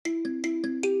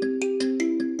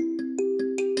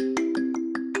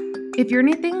If you're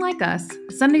anything like us,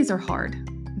 Sundays are hard.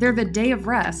 They're the day of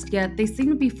rest, yet they seem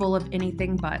to be full of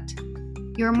anything but.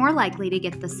 You're more likely to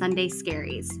get the Sunday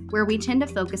scaries, where we tend to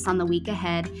focus on the week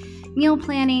ahead, meal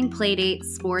planning, playdates,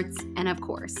 sports, and of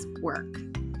course, work.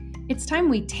 It's time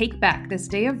we take back this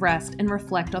day of rest and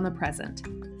reflect on the present.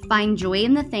 Find joy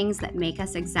in the things that make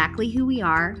us exactly who we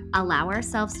are, allow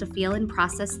ourselves to feel and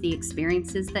process the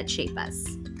experiences that shape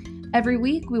us. Every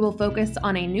week, we will focus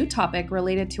on a new topic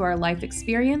related to our life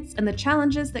experience and the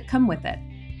challenges that come with it.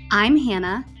 I'm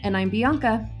Hannah. And I'm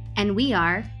Bianca. And we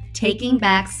are Taking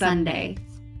Back Sunday.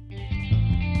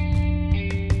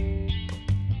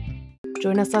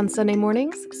 Join us on Sunday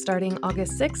mornings, starting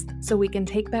August 6th, so we can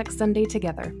take back Sunday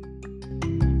together.